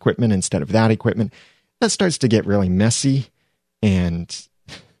this equipment instead of that equipment. That starts to get really messy and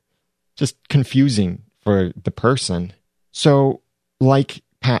just confusing for the person. So like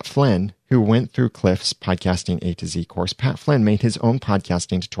Pat Flynn, who went through Cliff's Podcasting A to Z course, Pat Flynn made his own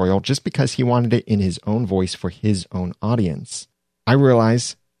podcasting tutorial just because he wanted it in his own voice for his own audience. I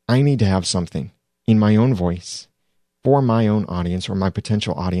realize I need to have something in my own voice for my own audience or my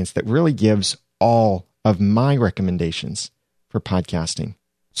potential audience that really gives all of my recommendations for podcasting.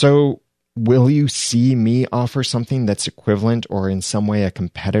 So will you see me offer something that's equivalent or in some way a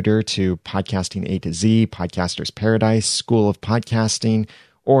competitor to Podcasting A to Z, Podcaster's Paradise, School of Podcasting,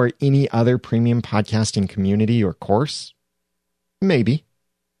 or any other premium podcasting community or course? Maybe.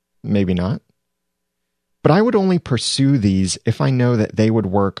 Maybe not. But I would only pursue these if I know that they would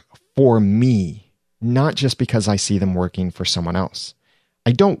work for me, not just because I see them working for someone else.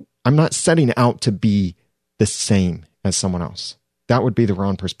 I'm not setting out to be the same as someone else. That would be the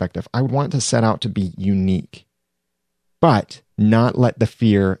wrong perspective. I would want to set out to be unique, but not let the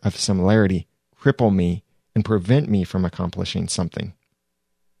fear of similarity cripple me and prevent me from accomplishing something.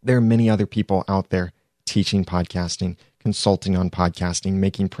 There are many other people out there teaching podcasting, consulting on podcasting,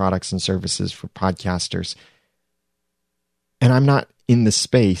 making products and services for podcasters. And I'm not in the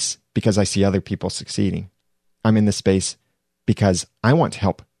space because I see other people succeeding. I'm in the space because I want to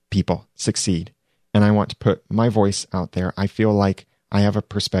help people succeed. And I want to put my voice out there. I feel like I have a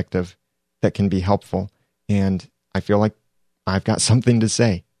perspective that can be helpful. And I feel like I've got something to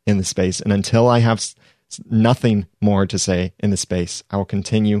say in the space. And until I have nothing more to say in the space, I will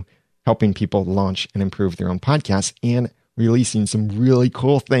continue helping people launch and improve their own podcasts and releasing some really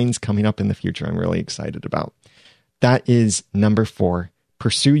cool things coming up in the future I'm really excited about. That is number 4,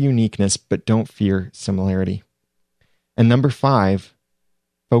 pursue uniqueness, but don't fear similarity. And number 5,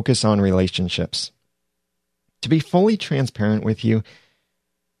 focus on relationships. To be fully transparent with you,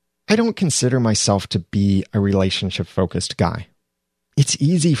 I don't consider myself to be a relationship-focused guy. It's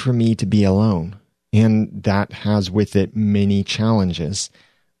easy for me to be alone, and that has with it many challenges.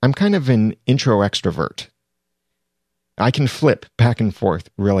 I'm kind of an intro extrovert. I can flip back and forth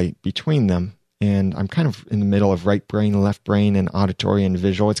really between them, and I'm kind of in the middle of right brain, left brain, and auditory and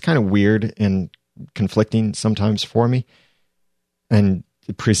visual. It's kind of weird and conflicting sometimes for me, and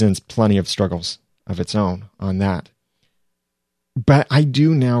it presents plenty of struggles of its own on that. But I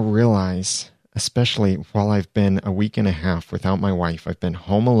do now realize, especially while I've been a week and a half without my wife, I've been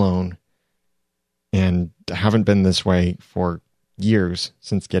home alone and haven't been this way for years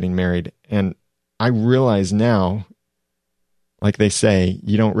since getting married. And I realize now, like they say,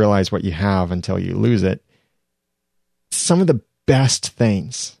 you don't realize what you have until you lose it. Some of the best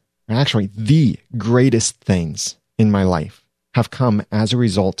things, and actually the greatest things in my life, have come as a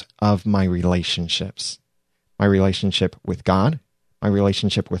result of my relationships. My relationship with God, my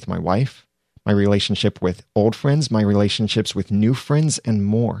relationship with my wife, my relationship with old friends, my relationships with new friends, and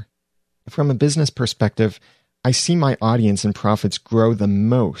more. From a business perspective, I see my audience and profits grow the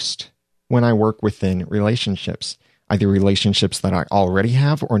most when I work within relationships. either relationships that I already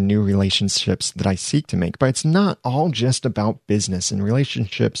have or new relationships that I seek to make. But it's not all just about business, and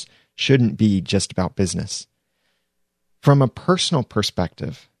relationships shouldn't be just about business. From a personal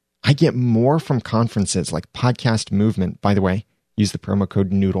perspective, I get more from conferences like Podcast Movement. By the way, use the promo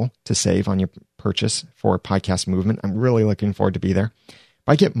code Noodle to save on your purchase for Podcast Movement. I'm really looking forward to be there.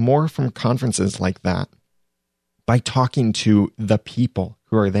 But I get more from conferences like that by talking to the people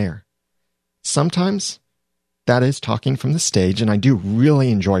who are there. Sometimes that is talking from the stage, and I do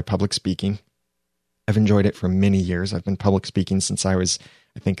really enjoy public speaking. I've enjoyed it for many years. I've been public speaking since I was,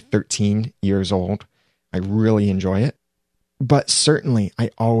 I think, 13 years old. I really enjoy it. But certainly,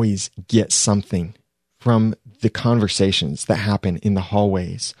 I always get something from the conversations that happen in the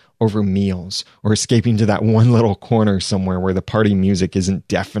hallways, over meals, or escaping to that one little corner somewhere where the party music isn't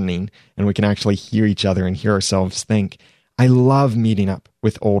deafening and we can actually hear each other and hear ourselves think. I love meeting up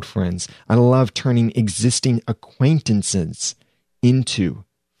with old friends. I love turning existing acquaintances into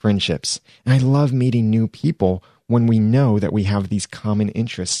friendships. And I love meeting new people when we know that we have these common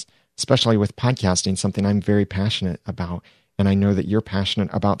interests, especially with podcasting, something I'm very passionate about. And I know that you're passionate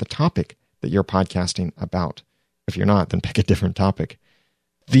about the topic that you're podcasting about. If you're not, then pick a different topic.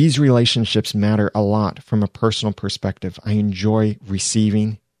 These relationships matter a lot from a personal perspective. I enjoy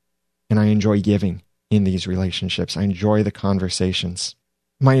receiving and I enjoy giving in these relationships. I enjoy the conversations.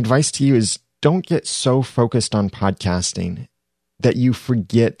 My advice to you is don't get so focused on podcasting that you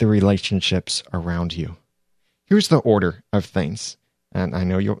forget the relationships around you. Here's the order of things. And I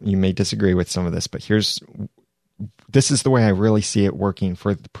know you may disagree with some of this, but this is the way I really see it working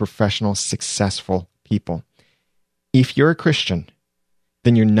for the professional, successful people. If you're a Christian,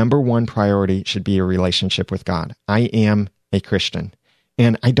 then your number one priority should be a relationship with God. I am a Christian.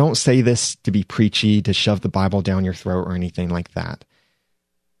 And I don't say this to be preachy, to shove the Bible down your throat or anything like that.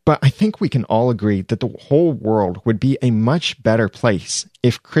 But I think we can all agree that the whole world would be a much better place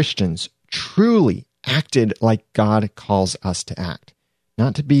if Christians truly acted like God calls us to act.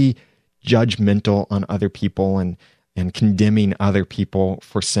 Not to be judgmental on other people and condemning other people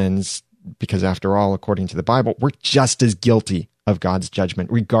for sins, because after all, according to the Bible, we're just as guilty of God's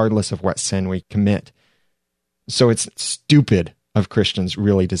judgment, regardless of what sin we commit. So it's stupid of Christians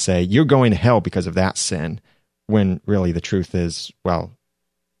really to say, you're going to hell because of that sin, when really the truth is, well,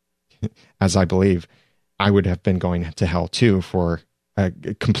 as I believe, I would have been going to hell too for a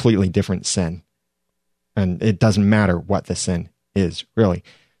completely different sin. And it doesn't matter what the sin is, really.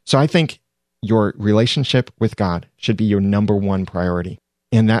 So I think your relationship with God should be your number one priority,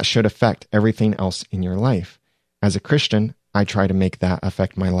 and that should affect everything else in your life. As a Christian, I try to make that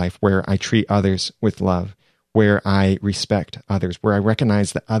affect my life, where I treat others with love, where I respect others, where I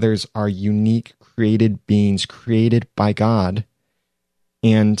recognize that others are unique, created beings, created by God.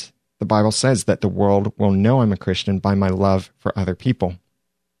 And the Bible says that the world will know I'm a Christian by my love for other people.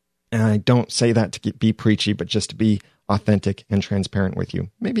 And I don't say that to be preachy, but just to be authentic and transparent with you.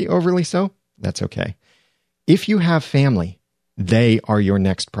 Maybe overly so. That's okay. If you have family, they are your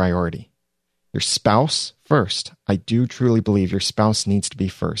next priority. Your spouse first. I do truly believe your spouse needs to be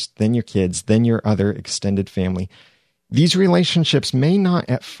first, then your kids, then your other extended family. These relationships may not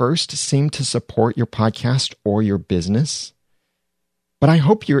at first seem to support your podcast or your business, but I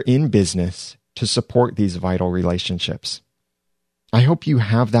hope you're in business to support these vital relationships. I hope you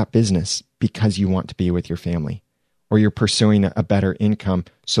have that business because you want to be with your family, or you're pursuing a better income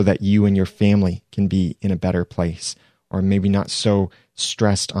so that you and your family can be in a better place, or maybe not so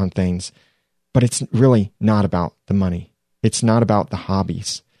stressed on things. But it's really not about the money. It's not about the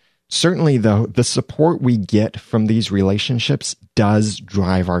hobbies. Certainly, though, the support we get from these relationships does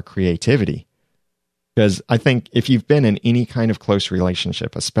drive our creativity. Because I think if you've been in any kind of close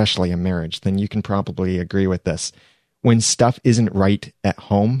relationship, especially a marriage, then you can probably agree with this. When stuff isn't right at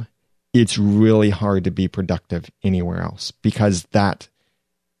home, it's really hard to be productive anywhere else, because that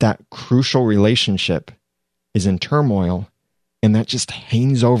crucial relationship is in turmoil, and that just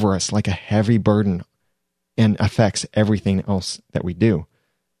hangs over us like a heavy burden and affects everything else that we do.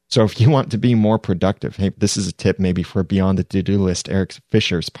 So if you want to be more productive, hey, this is a tip maybe for Beyond the To-Do List, Eric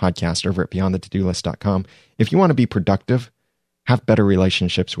Fisher's podcast over at beyondthetodolist.com. If you want to be productive, have better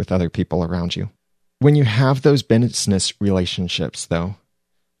relationships with other people around you. When you have those business relationships, though,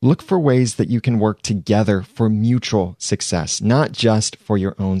 look for ways that you can work together for mutual success, not just for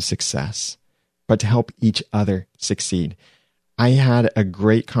your own success, but to help each other succeed. I had a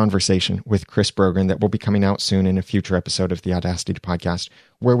great conversation with Chris Brogan that will be coming out soon in a future episode of the Audacity podcast,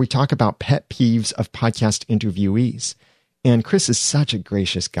 where we talk about pet peeves of podcast interviewees. And Chris is such a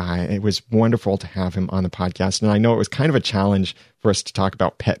gracious guy. It was wonderful to have him on the podcast. And I know it was kind of a challenge for us to talk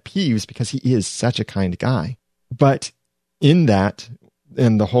about pet peeves because he is such a kind guy. But in that,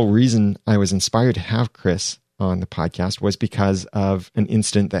 and the whole reason I was inspired to have Chris on the podcast was because of an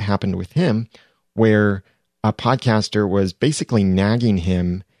incident that happened with him where a podcaster was basically nagging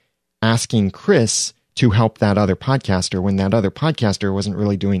him, asking Chris to help that other podcaster when that other podcaster wasn't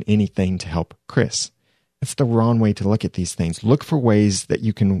really doing anything to help Chris. It's the wrong way to look at these things. Look for ways that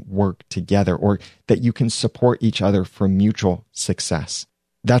you can work together or that you can support each other for mutual success.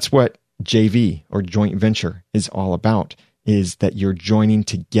 That's what JV or joint venture is all about, is that you're joining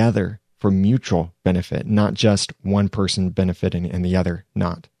together for mutual benefit, not just one person benefiting and the other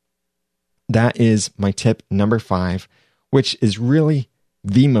not. That is my tip number 5, which is really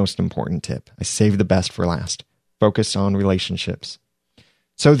the most important tip. I saved the best for last. Focus on relationships.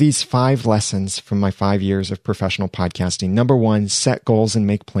 So these 5 lessons from my 5 years of professional podcasting. Number 1, set goals and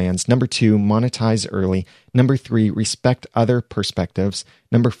make plans. Number 2, monetize early. Number 3, respect other perspectives.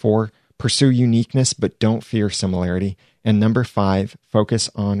 Number 4, pursue uniqueness, but don't fear similarity. And number 5, focus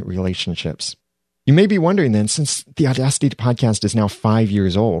on relationships. You may be wondering then, since the Audacity podcast is now 5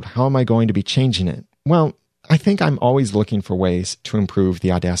 years old, how am I going to be changing it? Well, I think I'm always looking for ways to improve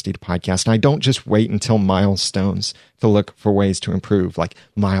the Audacity podcast. And I don't just wait until milestones to look for ways to improve, like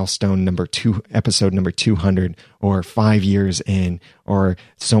milestone number 2, episode number 200, or 5 years in, or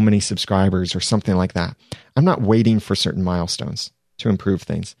so many subscribers, or something like that. I'm not waiting for certain milestones to improve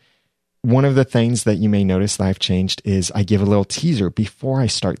things. One of the things that you may notice that I've changed is I give a little teaser before I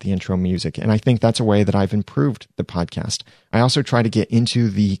start the intro music. And I think that's a way that I've improved the podcast. I also try to get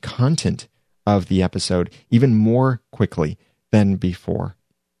into the content of the episode even more quickly than before.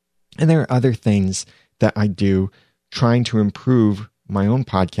 And there are other things that I do trying to improve my own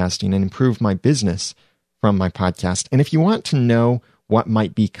podcasting and improve my business from my podcast. And if you want to know what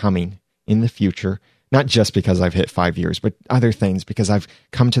might be coming in the future, not just because I've hit 5 years, but other things, because I've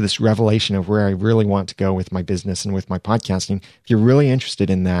come to this revelation of where I really want to go with my business and with my podcasting. If you're really interested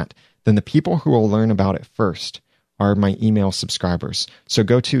in that, then the people who will learn about it first are my email subscribers. So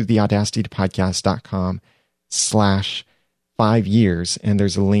go to theaudacitypodcast.com/5 years, and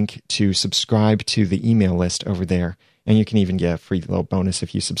there's a link to subscribe to the email list over there. And you can even get a free little bonus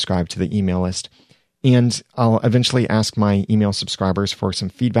if you subscribe to the email list. And I'll eventually ask my email subscribers for some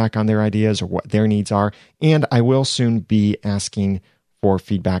feedback on their ideas or what their needs are. And I will soon be asking for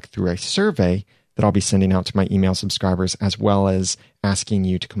feedback through a survey that I'll be sending out to my email subscribers, as well as asking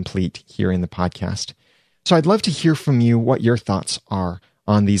you to complete here in the podcast. So I'd love to hear from you what your thoughts are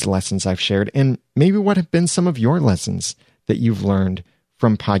on these lessons I've shared, and maybe what have been some of your lessons that you've learned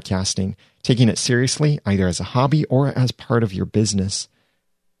from podcasting, taking it seriously, either as a hobby or as part of your business.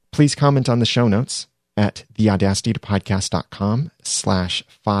 Please comment on the show notes at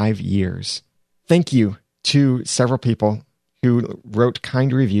theaudacitypodcast.com/5 years. Thank you to several people who wrote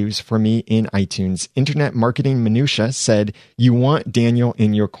kind reviews for me in iTunes. Internet Marketing Minutia said, "You want Daniel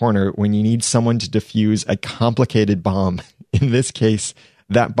in your corner when you need someone to defuse a complicated bomb. In this case,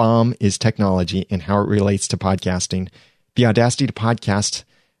 that bomb is technology and how it relates to podcasting. The Audacity podcast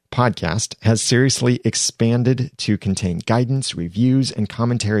has seriously expanded to contain guidance, reviews, and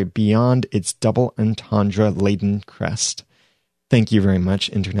commentary beyond its double entendre-laden crest." Thank you very much,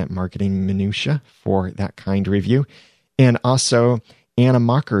 Internet Marketing Minutia, for that kind review. And also, Anna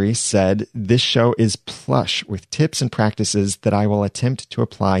Mockery said, "This show is plush with tips and practices that I will attempt to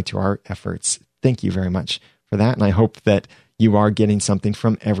apply to our efforts." Thank you very much for that, and I hope that you are getting something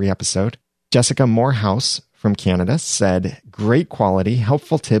from every episode. Jessica Morehouse from Canada said, "Great quality,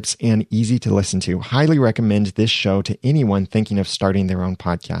 helpful tips, and easy to listen to. Highly recommend this show to anyone thinking of starting their own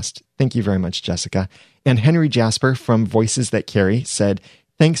podcast." Thank you very much, Jessica. And Henry Jasper from Voices That Carry said,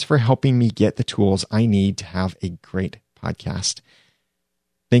 "Thanks for helping me get the tools I need to have a great podcast."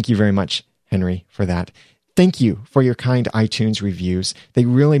 Thank you very much, Henry, for that. Thank you for your kind iTunes reviews. They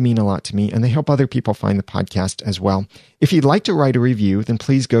really mean a lot to me, and they help other people find the podcast as well. If you'd like to write a review, then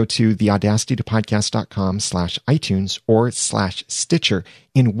please go to theaudacitypodcast.com/iTunes or /Stitcher.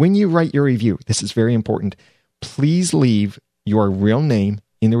 And when you write your review, this is very important, please leave your real name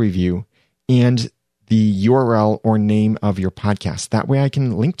in the review and the URL or name of your podcast. That way I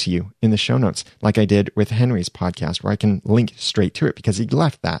can link to you in the show notes, like I did with Henry's podcast, where I can link straight to it because he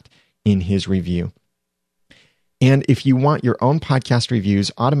left that in his review. And if you want your own podcast reviews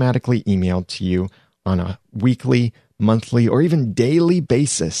automatically emailed to you on a weekly, monthly, or even daily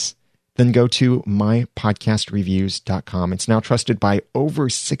basis, then go to mypodcastreviews.com. It's now trusted by over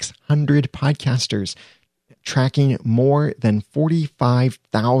 600 podcasters, tracking more than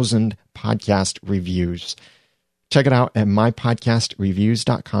 45,000 podcast reviews. Check it out at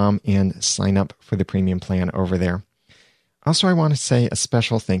mypodcastreviews.com and sign up for the premium plan over there. Also, I want to say a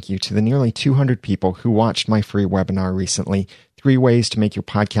special thank you to the nearly 200 people who watched my free webinar recently, 3 Ways to Make Your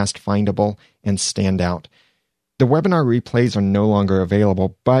Podcast Findable and Stand Out. The webinar replays are no longer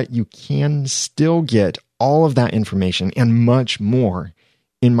available, but you can still get all of that information and much more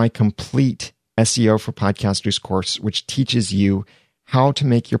in my complete SEO for Podcasters course, which teaches you how to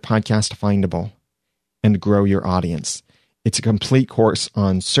make your podcast findable and grow your audience. It's a complete course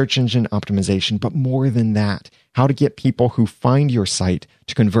on search engine optimization, but more than that, how to get people who find your site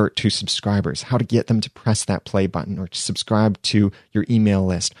to convert to subscribers, how to get them to press that play button or to subscribe to your email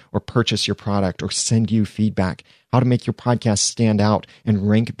list or purchase your product or send you feedback, how to make your podcast stand out and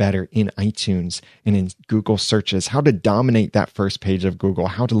rank better in iTunes and in Google searches, how to dominate that first page of Google,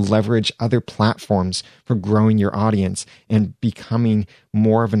 how to leverage other platforms for growing your audience and becoming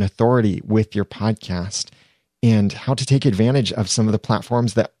more of an authority with your podcast, and how to take advantage of some of the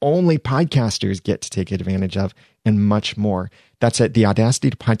platforms that only podcasters get to take advantage of, and much more. That's at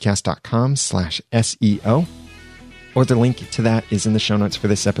theaudacitytopodcast.com/SEO, or the link to that is in the show notes for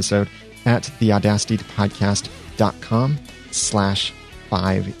this episode at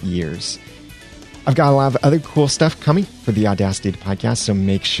theaudacitytopodcast.com/5 years. I've got a lot of other cool stuff coming for the Audacity Podcast, so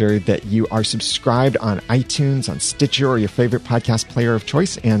make sure that you are subscribed on iTunes, on Stitcher, or your favorite podcast player of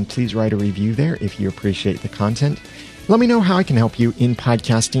choice, and please write a review there if you appreciate the content. Let me know how I can help you in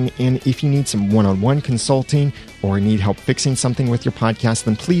podcasting, and if you need some one-on-one consulting or need help fixing something with your podcast,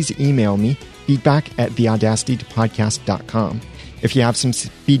 then please email me, feedback@theaudacitytopodcast.com. If you have some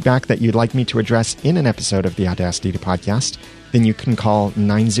feedback that you'd like me to address in an episode of the Audacity Podcast, then you can call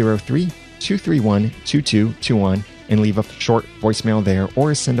 903-231-2221 and leave a short voicemail there,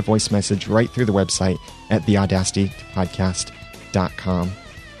 or send a voice message right through the website at theaudacitypodcast.com.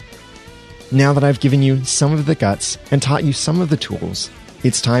 Now that I've given you some of the guts and taught you some of the tools,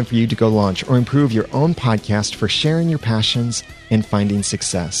 it's time for you to go launch or improve your own podcast for sharing your passions and finding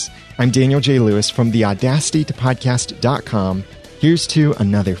success. I'm Daniel J. Lewis from theaudacitytopodcast.com. Here's to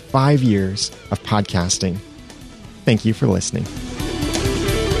another 5 years of podcasting. Thank you for listening.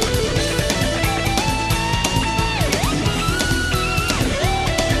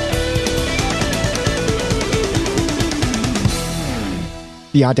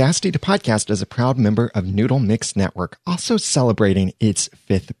 The Audacity to Podcast is a proud member of Noodle Mix Network, also celebrating its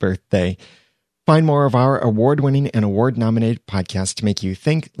 5th birthday. Find more of our award-winning and award-nominated podcasts to make you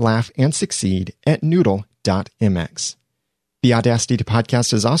think, laugh, and succeed at noodle.mx. The Audacity to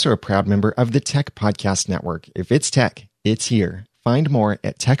Podcast is also a proud member of the Tech Podcast Network. If it's tech, it's here. Find more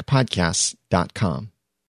at techpodcasts.com.